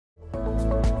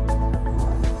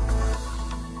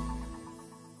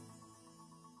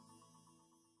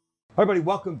Hi everybody,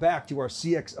 welcome back to our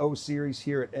CXO series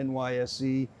here at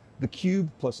NYSE, theCUBE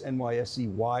plus NYSE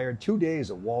Wired. 2 days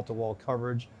of wall-to-wall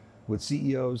coverage with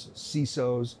CEOs,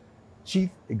 CISOs, Chief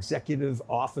Executive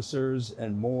Officers,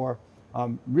 and more.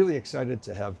 I'm really excited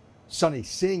to have Sonny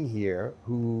Singh here,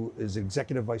 who is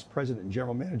Executive Vice President and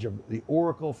General Manager of the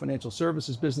Oracle Financial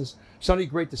Services business. Sonny,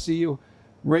 great to see you.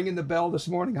 Ringing the bell this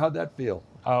morning, how'd that feel?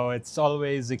 Oh, it's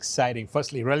always exciting.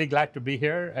 Firstly, really glad to be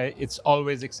here. It's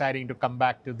always exciting to come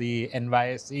back to the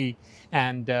NYSE.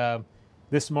 And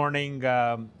this morning,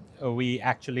 we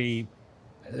actually,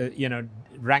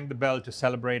 rang the bell to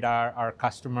celebrate our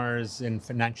customers in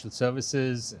financial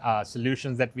services,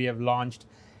 solutions that we have launched.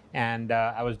 And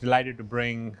I was delighted to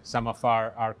bring some of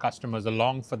our customers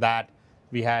along for that.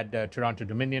 We had Toronto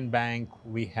Dominion Bank,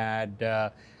 we had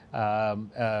the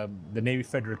Navy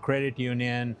Federal Credit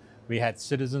Union, we had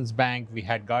Citizens Bank, we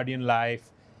had Guardian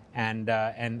Life, and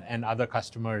other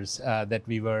customers that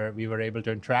we were able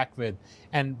to interact with.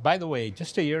 And by the way,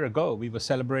 just a year ago, we were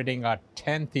celebrating our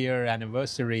 10th year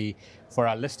anniversary for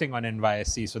our listing on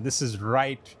NYSE. So this is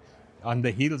right on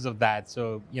the heels of that.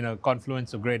 So,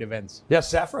 confluence of great events. Yeah,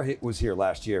 Safra was here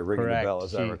last year, ringing Correct. the bell,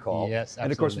 as I recall. Yes, absolutely.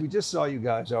 And of course, we just saw you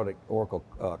guys out at Oracle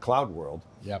Cloud World.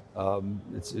 Yep.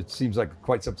 It seems like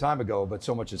quite some time ago, but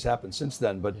so much has happened since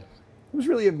then. But it was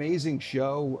really an amazing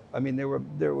show. I mean, there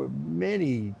were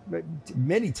many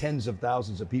tens of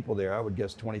thousands of people there. I would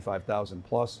guess 25,000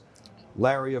 plus.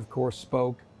 Larry, of course,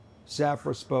 spoke.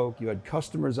 Safra spoke. You had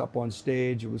customers up on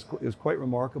stage. It was quite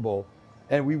remarkable.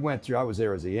 And we went through, I was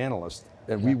there as the analyst,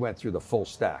 and we went through the full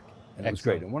stack, and it was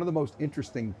great. And one of the most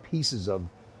interesting pieces of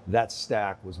that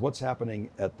stack was what's happening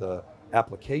at the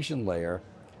application layer,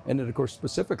 and then of course,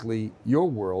 specifically your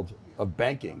world of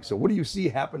banking. So what do you see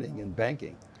happening in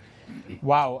banking?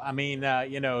 Wow, I mean,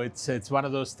 it's one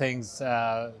of those things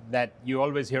that you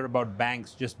always hear about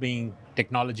banks just being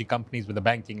technology companies with a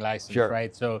banking license,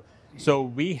 right? So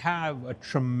we have a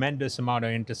tremendous amount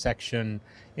of intersection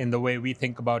in the way we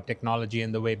think about technology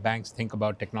and the way banks think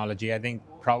about technology. I think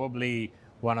probably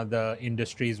one of the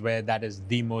industries where that is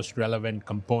the most relevant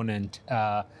component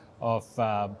of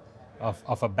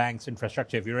a bank's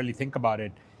infrastructure. If you really think about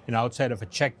it, outside of a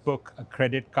checkbook, a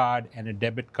credit card, and a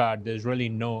debit card, there's really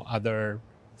no other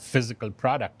physical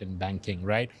product in banking,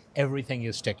 right? Everything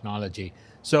is technology.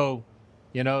 So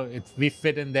we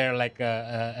fit in there like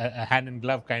a hand and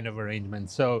glove kind of arrangement.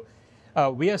 So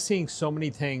we are seeing so many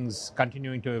things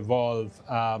continuing to evolve.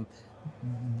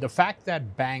 The fact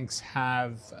that banks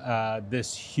have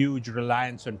this huge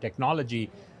reliance on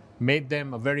technology made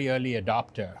them a very early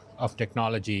adopter of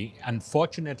technology.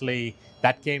 Unfortunately,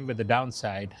 that came with the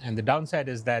downside. And the downside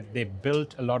is that they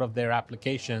built a lot of their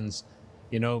applications,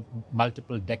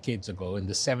 multiple decades ago in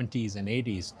the 70s and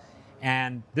 80s.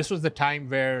 And this was the time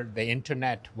where the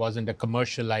internet wasn't a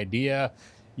commercial idea.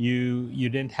 You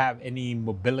didn't have any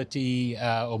mobility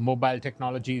or mobile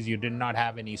technologies. You did not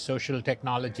have any social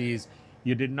technologies.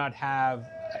 You did not have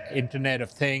Internet of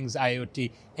Things,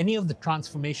 IoT. Any of the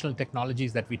transformational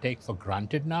technologies that we take for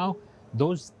granted now,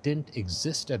 those didn't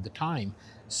exist at the time.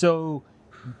 So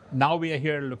now we are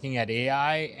here looking at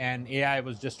AI, and AI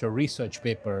was just a research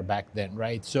paper back then,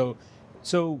 right? So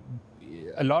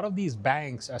a lot of these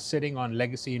banks are sitting on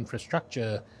legacy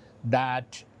infrastructure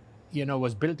that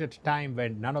was built at a time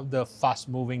when none of the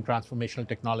fast-moving transformational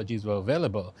technologies were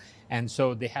available. And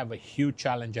so they have a huge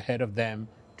challenge ahead of them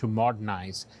to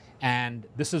modernize. And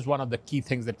this is one of the key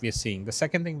things that we are seeing. The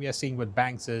second thing we are seeing with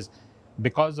banks is,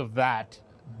 because of that,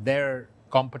 their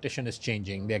competition is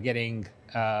changing. They're getting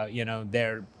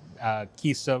their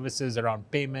key services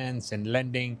around payments and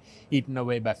lending eaten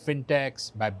away by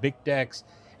fintechs, by big techs,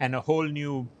 and a whole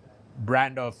new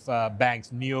brand of banks,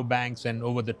 neobanks, and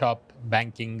over-the-top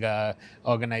banking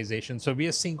organizations. So we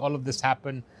are seeing all of this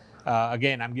happen.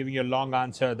 Again, I'm giving you a long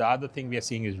answer. The other thing we are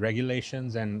seeing is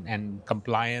regulations and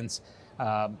compliance.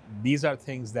 These are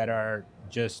things that are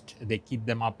they keep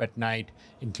them up at night,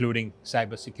 including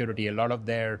cybersecurity. A lot of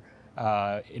their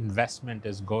investment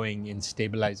is going in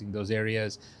stabilizing those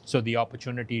areas. So the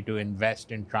opportunity to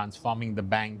invest in transforming the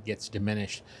bank gets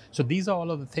diminished. So these are all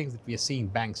of the things that we are seeing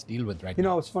banks deal with right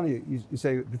now. It's funny, you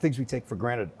say the things we take for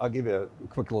granted. I'll give you a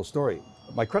quick little story.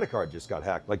 My credit card just got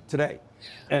hacked, like today.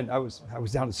 And I was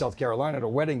down in South Carolina at a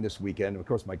wedding this weekend. Of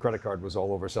course, my credit card was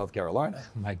all over South Carolina.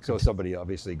 So somebody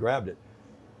obviously grabbed it.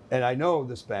 And I know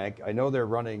this bank, I know they're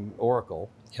running Oracle,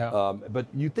 but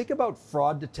you think about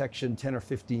fraud detection 10 or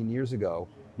 15 years ago,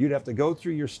 you'd have to go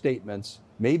through your statements,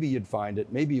 maybe you'd find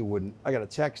it, maybe you wouldn't. I got a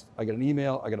text, I got an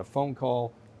email, I got a phone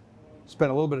call,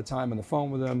 spent a little bit of time on the phone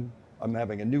with them, I'm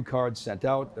having a new card sent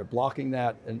out, they're blocking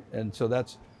that, and so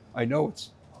I know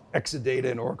it's Exadata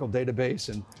and Oracle database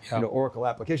and Oracle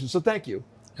applications. So thank you,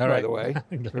 All by right. the way,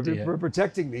 for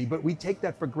protecting me. But we take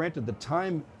that for granted. The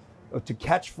time to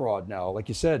catch fraud now, like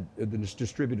you said, in this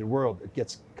distributed world, it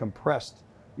gets compressed,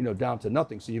 down to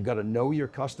nothing. So you've got to know your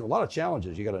customer. A lot of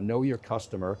challenges. You got to know your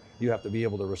customer. You have to be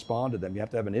able to respond to them. You have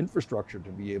to have an infrastructure to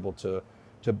be able to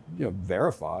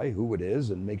verify who it is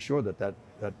and make sure that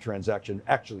transaction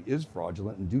actually is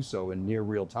fraudulent and do so in near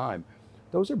real time.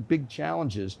 Those are big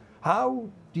challenges. How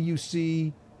do you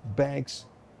see banks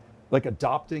like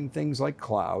adopting things like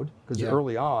cloud? Because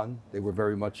early on, they were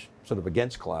very much sort of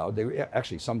against cloud.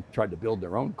 Actually, some tried to build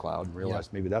their own cloud and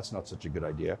realized maybe that's not such a good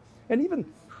idea. And even,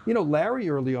 Larry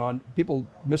early on, people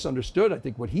misunderstood, I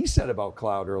think, what he said about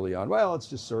cloud early on. Well, it's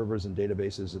just servers and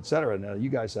databases, et cetera. Now you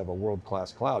guys have a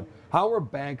world-class cloud. How are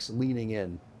banks leaning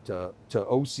in to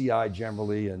OCI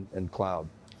generally and cloud?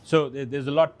 So there's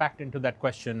a lot packed into that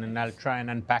question, and I'll try and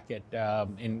unpack it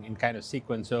in kind of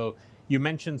sequence. So you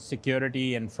mentioned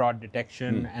security and fraud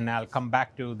detection, and I'll come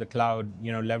back to the cloud,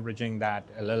 leveraging that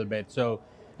a little bit. So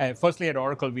firstly, at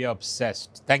Oracle, we are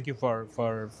obsessed. Thank you for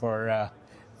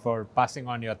passing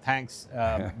on your thanks.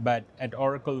 But at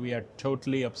Oracle, we are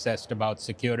totally obsessed about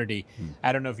security.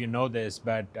 I don't know if you know this,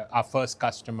 but our first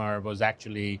customer was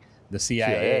actually the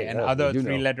CIA and other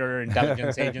three-letter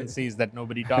intelligence agencies that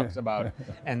nobody talks about.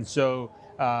 And so,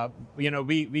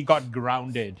 we got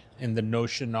grounded in the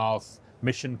notion of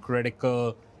mission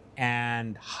critical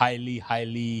and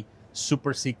highly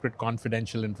super secret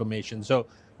confidential information. So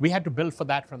we had to build for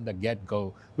that from the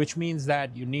get-go, which means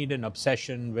that you need an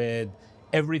obsession with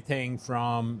everything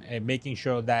from making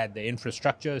sure that the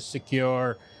infrastructure is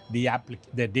secure, the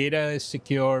data is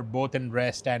secure, both in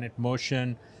rest and in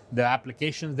motion. The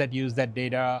applications that use that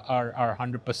data are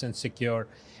 100% secure.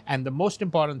 And the most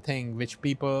important thing, which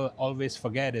people always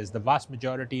forget, is the vast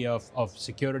majority of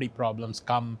security problems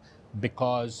come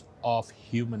because of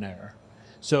human error.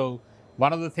 So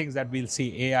one of the things that we'll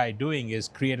see AI doing is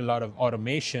create a lot of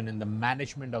automation in the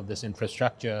management of this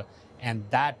infrastructure, and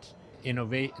that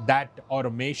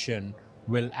automation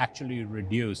will actually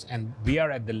reduce. And we are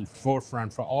at the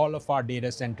forefront for all of our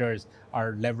data centers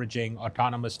are leveraging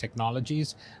autonomous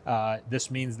technologies.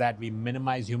 This means that we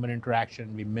minimize human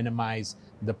interaction, we minimize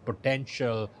the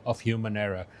potential of human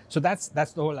error. So that's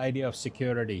the whole idea of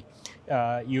security.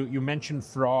 You mentioned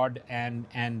fraud and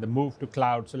the move to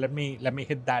cloud. So let me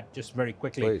hit that just very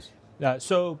quickly. Please.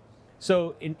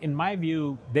 So in my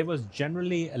view, there was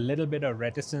generally a little bit of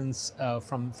reticence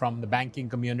from the banking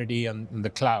community on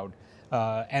the cloud.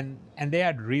 And they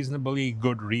had reasonably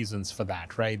good reasons for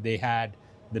that, right? They had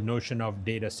the notion of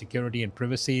data security and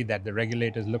privacy that the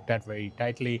regulators looked at very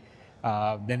tightly.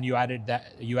 Then you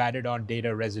added on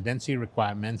data residency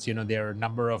requirements. There are a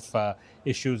number of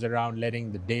issues around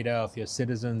letting the data of your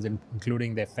citizens,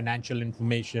 including their financial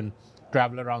information,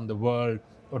 travel around the world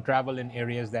or travel in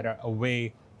areas that are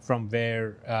away from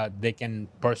where they can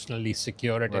personally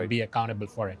secure it and be accountable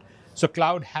for it. So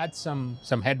cloud had some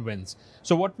headwinds.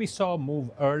 So what we saw move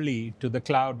early to the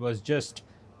cloud was just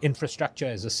infrastructure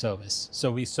as a service. So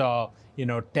we saw,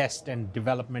 test and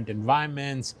development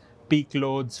environments, peak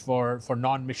loads for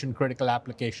non-mission critical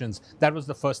applications. That was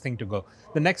the first thing to go.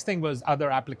 The next thing was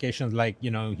other applications like,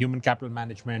 human capital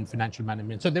management, financial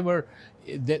management. So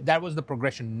that was the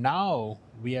progression. Now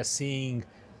we are seeing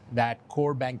that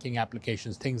core banking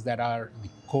applications, things that are the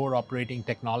core operating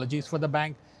technologies for the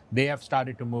bank, they have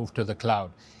started to move to the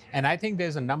cloud. And I think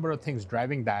there's a number of things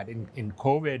driving that. In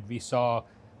COVID, we saw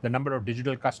the number of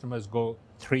digital customers go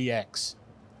 3x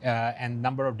and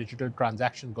number of digital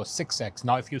transactions go 6x.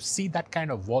 Now, if you see that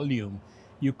kind of volume,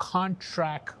 you can't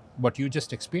track what you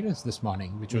just experienced this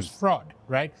morning, which was fraud,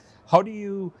 right? How do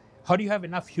you have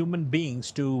enough human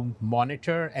beings to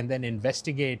monitor and then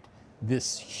investigate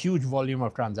this huge volume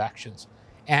of transactions?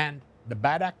 And the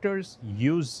bad actors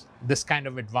use this kind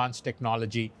of advanced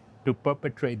technology to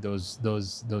perpetrate those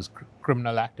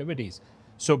criminal activities.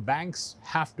 So banks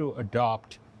have to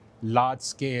adopt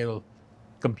large-scale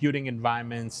computing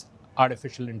environments,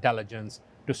 artificial intelligence,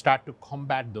 to start to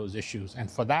combat those issues. And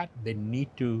for that, they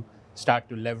need to start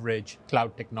to leverage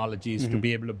cloud technologies to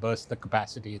be able to burst the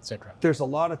capacity, et cetera. There's a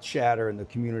lot of chatter in the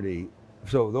community.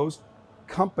 So those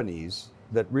companies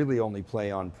that really only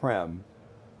play on-prem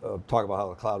talk about how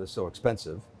the cloud is so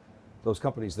expensive. Those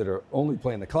companies that are only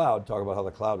playing the cloud talk about how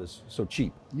the cloud is so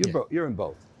cheap. You're in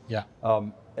both. Yeah.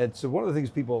 And so one of the things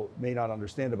people may not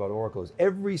understand about Oracle is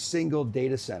every single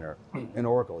data center in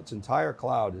Oracle, its entire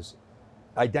cloud is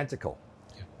identical.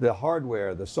 Yeah. The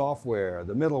hardware, the software,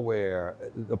 the middleware,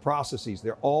 the processes,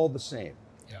 they're all the same.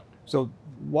 Yeah. So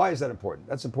why is that important?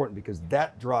 That's important because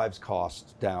that drives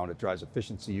costs down, it drives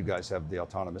efficiency. You guys have the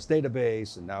autonomous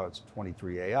database, and now it's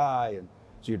 23 AI, and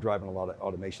so you're driving a lot of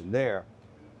automation there.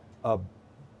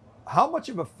 How much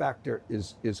of a factor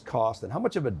is cost, and how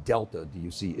much of a delta do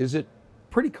you see? Is it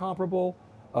pretty comparable?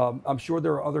 I'm sure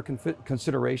there are other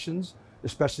considerations,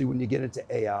 especially when you get into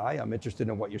AI. I'm interested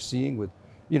in what you're seeing with,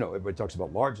 everybody talks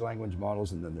about large language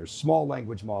models, and then there's small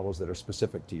language models that are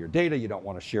specific to your data. You don't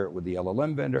want to share it with the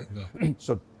LLM vendor. No.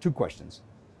 So 2 questions.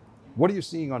 What are you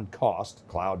seeing on cost,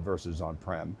 cloud versus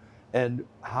on-prem? And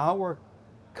how are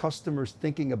customers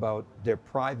thinking about their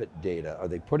private data? Are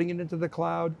they putting it into the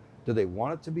cloud? Do they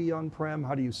want it to be on-prem?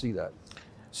 How do you see that?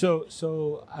 So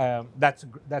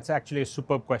that's actually a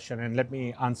superb question, and let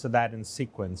me answer that in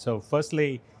sequence. So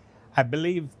firstly, I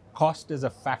believe cost is a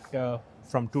factor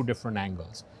from 2 different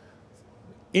angles.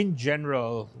 In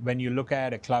general, when you look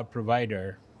at a cloud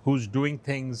provider who's doing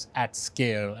things at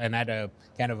scale and at a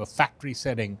kind of a factory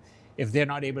setting, if they're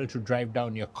not able to drive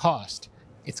down your cost,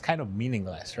 it's kind of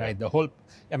meaningless, right?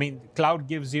 Cloud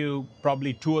gives you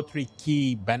probably 2 or 3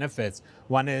 key benefits.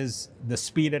 One is the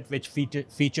speed at which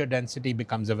feature density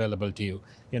becomes available to you.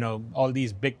 All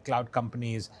these big cloud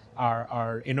companies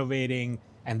are innovating,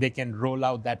 and they can roll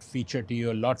out that feature to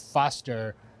you a lot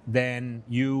faster than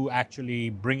you actually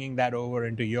bringing that over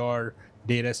into your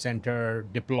data center,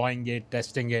 deploying it,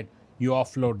 testing it. You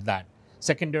offload that.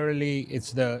 Secondarily,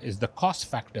 is the cost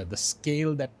factor. The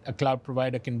scale that a cloud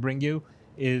provider can bring you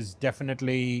is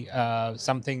definitely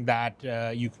something that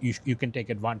you can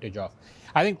take advantage of.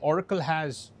 I think Oracle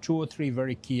has 2 or 3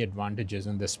 very key advantages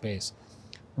in this space.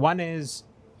 One is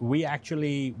we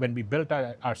actually, when we built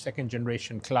our 2nd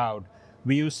generation cloud,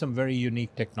 we used some very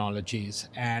unique technologies,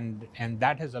 and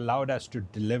that has allowed us to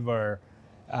deliver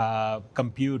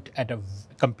compute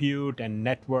and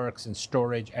networks and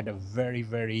storage at a very,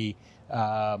 very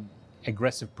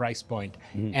aggressive price point.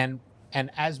 Mm-hmm. And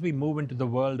as we move into the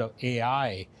world of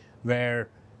AI, where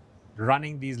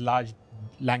running these large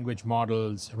language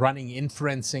models, running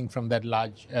inferencing from that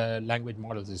large language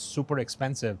models is super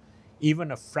expensive,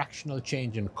 even a fractional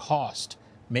change in cost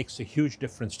makes a huge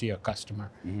difference to your customer.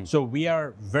 Mm-hmm. So we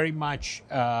are very much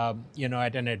at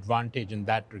an advantage in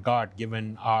that regard,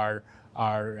 given our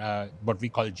what we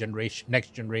call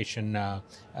next generation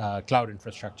cloud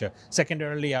infrastructure.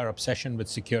 Secondarily, our obsession with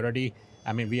security.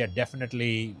 We are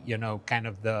definitely, kind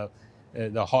of the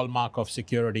hallmark of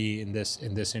security in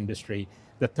this industry.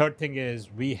 The third thing is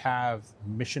we have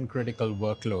mission critical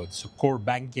workloads, so core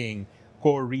banking,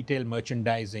 core retail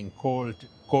merchandising, core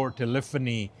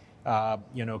telephony,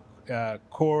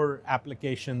 core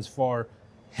applications for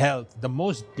health. The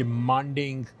most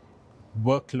demanding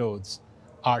workloads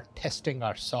are testing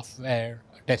our software,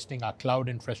 testing our cloud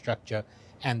infrastructure,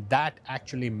 and that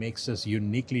actually makes us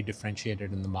uniquely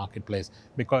differentiated in the marketplace,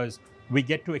 because we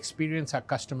get to experience our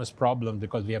customers' problems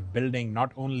because we are building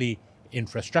not only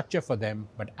infrastructure for them,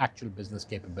 but actual business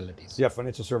capabilities. Yeah,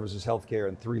 financial services, healthcare,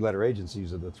 and 3-letter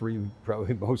agencies are the 3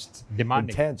 probably most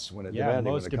intense when it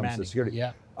comes to security.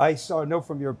 Yeah. I saw a note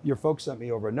from your folks sent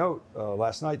me over a note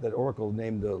last night that Oracle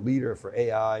named the leader for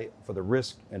AI for the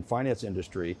risk and finance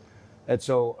industry. And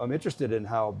so I'm interested in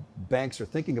how banks are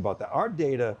thinking about that. Our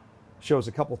data shows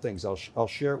a couple things. I'll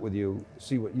share it with you,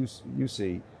 see what you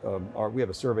see. We have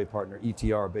a survey partner,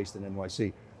 ETR, based in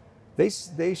NYSE.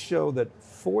 They show that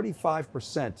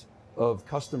 45% of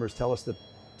customers tell us that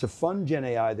to fund Gen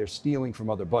AI, they're stealing from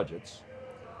other budgets.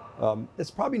 It's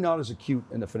probably not as acute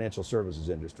in the financial services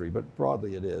industry, but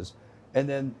broadly it is. And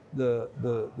then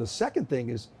the second thing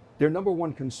is their number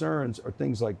 1 concerns are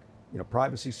things like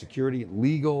privacy, security,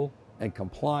 legal, and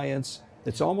compliance.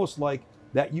 It's almost like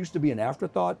that used to be an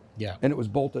afterthought, and it was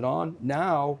bolted on.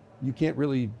 Now you can't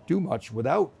really do much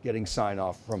without getting sign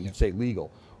off from, say,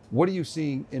 legal. What are you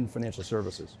seeing in financial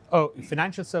services? Oh,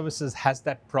 financial services has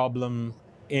that problem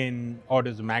in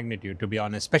orders of magnitude, to be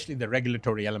honest, especially the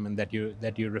regulatory element that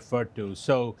you referred to.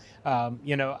 So,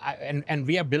 and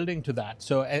we are building to that.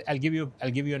 So I'll give you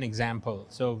an example.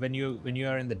 So when you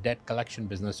are in the debt collection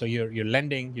business, so you're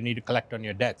lending, you need to collect on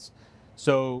your debts.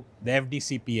 So the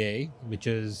FDCPA, which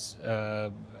is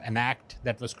an act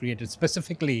that was created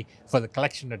specifically for the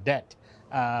collection of debt,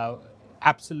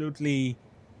 absolutely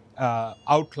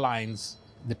outlines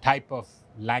the type of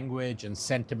language and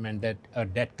sentiment that a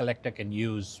debt collector can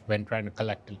use when trying to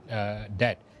collect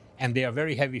debt. And there are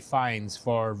very heavy fines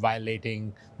for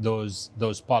violating those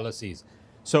policies.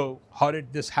 So how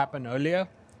did this happen earlier?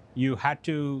 You had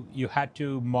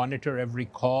to monitor every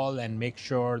call and make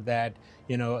sure that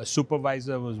a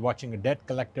supervisor was watching a debt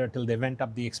collector till they went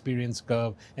up the experience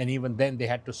curve, and even then they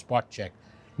had to spot check.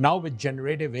 Now with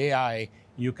generative AI,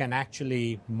 you can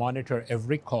actually monitor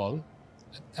every call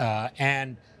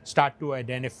and start to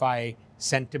identify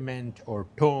sentiment or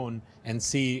tone and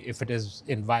see if it is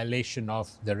in violation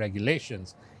of the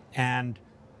regulations. And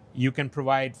you can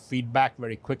provide feedback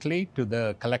very quickly to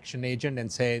the collection agent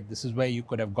and say, this is where you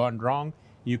could have gone wrong.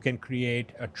 You can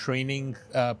create a training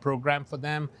program for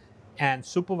them. And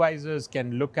supervisors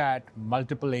can look at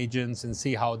multiple agents and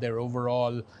see how their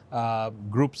overall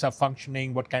groups are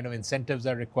functioning, what kind of incentives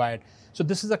are required. So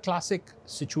this is a classic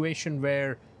situation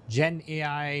where Gen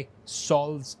AI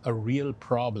solves a real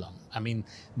problem. I mean,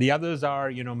 the others are,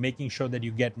 making sure that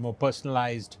you get more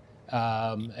personalized,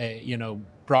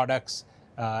 products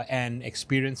and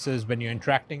experiences when you're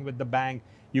interacting with the bank.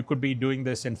 You could be doing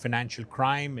this in financial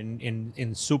crime, in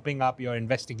souping up your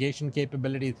investigation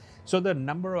capabilities. So the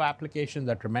number of applications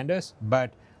are tremendous,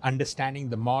 but understanding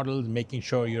the models, making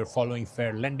sure you're following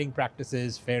fair lending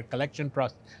practices, fair collection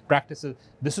practices,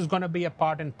 this is going to be a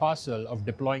part and parcel of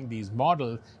deploying these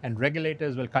models, and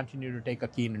regulators will continue to take a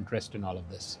keen interest in all of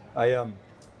this. I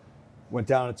went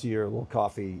down into your little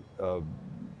coffee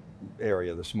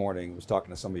area this morning, was talking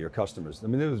to some of your customers. I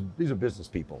mean, these are business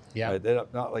people. Yeah. Right? They're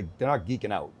not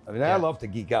geeking out. I mean, I love to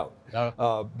geek out.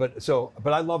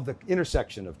 But I love the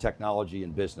intersection of technology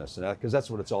and business, and because that's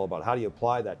what it's all about. How do you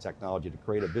apply that technology to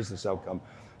create a business outcome?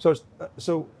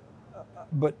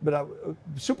 But I'm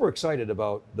super excited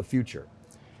about the future,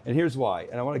 and here's why.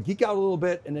 And I want to geek out a little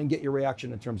bit, and then get your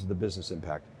reaction in terms of the business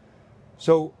impact.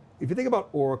 So if you think about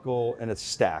Oracle and its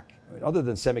stack, I mean, other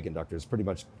than semiconductors, pretty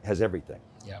much has everything.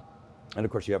 Yeah. And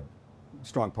of course, you have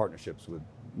strong partnerships with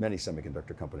many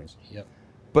semiconductor companies. Yep.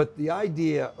 But the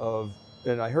idea of,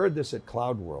 and I heard this at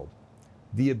Cloud World,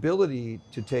 the ability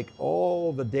to take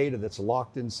all the data that's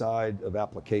locked inside of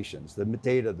applications, the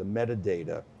data, the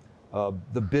metadata,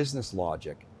 the business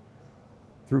logic,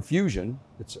 through Fusion,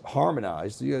 it's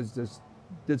harmonized. You guys just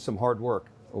did some hard work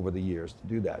over the years to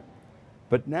do that.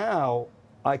 But now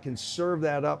I can serve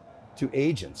that up to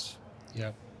agents.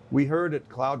 Yeah. We heard at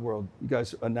Cloud World, you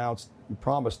guys announced, you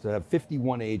promised to have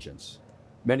 51 agents,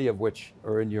 many of which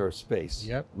are in your space,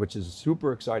 which is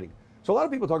super exciting. So a lot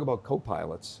of people talk about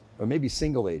co-pilots or maybe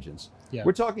single agents. Yeah.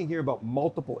 We're talking here about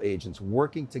multiple agents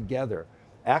working together,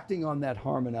 acting on that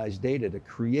harmonized data to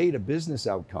create a business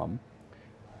outcome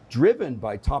driven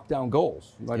by top-down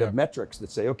goals. You might have metrics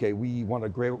that say, okay, we want to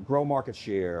grow market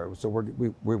share, so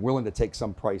we're willing to take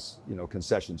some price,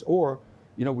 concessions, or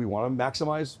we want to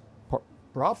maximize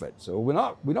profit, so we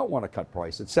don't want to cut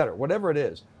price, et cetera. Whatever it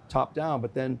is, top down,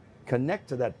 but then connect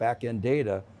to that back end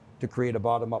data to create a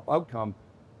bottom-up outcome.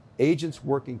 Agents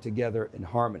working together in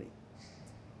harmony.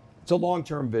 It's a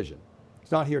long-term vision.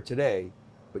 It's not here today,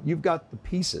 but you've got the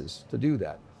pieces to do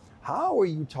that. How are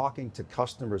you talking to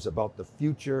customers about the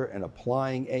future and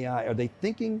applying AI? Are they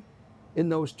thinking in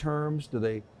those terms? Do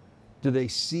they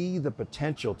see the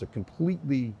potential to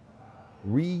completely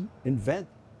reinvent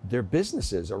their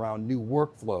businesses around new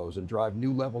workflows and drive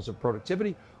new levels of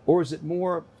productivity? Or is it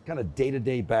more kind of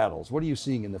day-to-day battles? What are you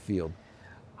seeing in the field?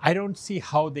 I don't see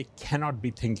how they cannot be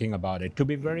thinking about it. To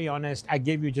be very honest, I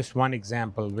gave you just one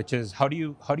example, which is how do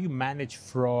you manage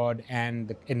fraud and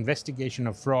the investigation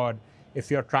of fraud if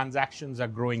your transactions are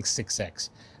growing 6x?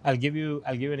 I'll give you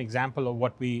an example of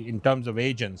what in terms of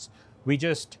agents. We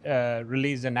just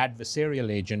released an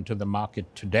adversarial agent to the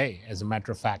market today, as a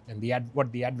matter of fact. And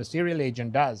what the adversarial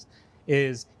agent does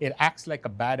is it acts like a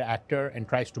bad actor and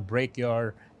tries to break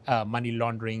your money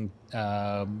laundering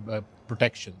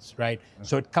protections, right? Okay.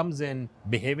 So it comes in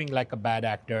behaving like a bad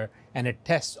actor, and it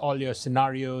tests all your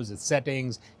scenarios, its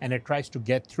settings, and it tries to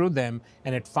get through them,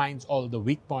 and it finds all the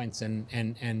weak points and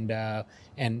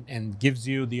gives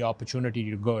you the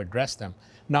opportunity to go address them.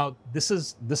 Now, this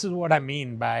is what I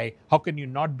mean by how can you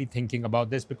not be thinking about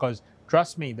this? Because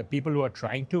trust me, the people who are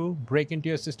trying to break into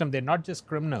your system, they're not just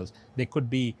criminals. They could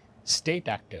be state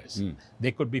actors.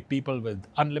 They could be people with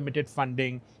unlimited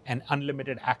funding and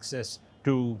unlimited access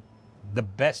to the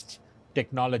best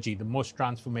technology, the most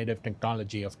transformative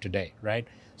technology of today, right?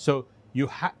 So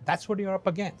that's what you're up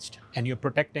against, and you're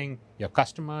protecting your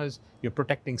customers, you're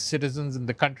protecting citizens in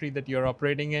the country that you're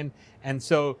operating in. And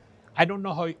so I don't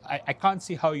know how, I can't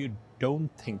see how you don't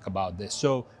think about this.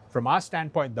 So from our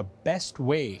standpoint, the best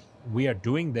way we are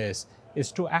doing this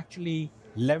is to actually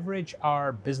leverage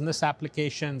our business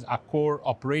applications, our core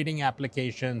operating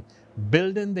application,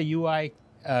 build in the UI,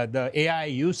 the AI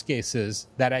use cases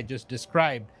that I just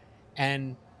described,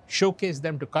 and showcase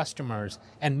them to customers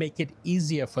and make it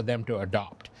easier for them to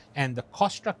adopt. And the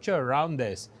cost structure around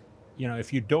this,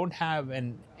 if you don't have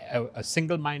a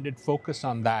single-minded focus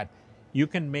on that, you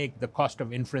can make the cost of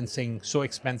inferencing so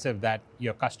expensive that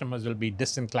your customers will be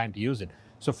disinclined to use it.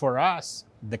 So for us,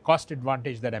 the cost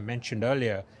advantage that I mentioned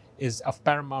earlier is of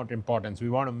paramount importance. We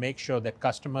want to make sure that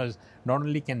customers not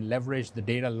only can leverage the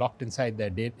data locked inside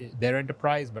their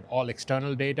enterprise, but all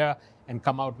external data, and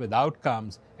come out with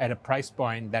outcomes at a price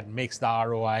point that makes the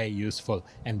ROI useful.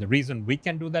 And the reason we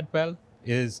can do that well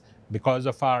is because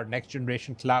of our next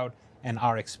generation cloud and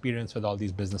our experience with all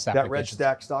these business applications. That red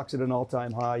stack stock's at an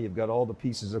all-time high. You've got all the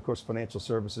pieces. Of course, financial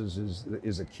services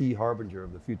is a key harbinger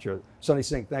of the future. Sonny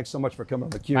Singh, thanks so much for coming on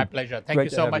theCUBE. My pleasure. Thank you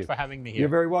so much for having me here. You're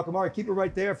very welcome. All right, keep it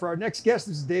right there. For our next guest,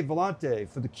 this is Dave Vellante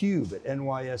for theCUBE at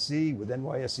NYSE with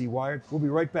NYSE Wired. We'll be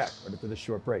right back right after this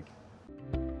short break.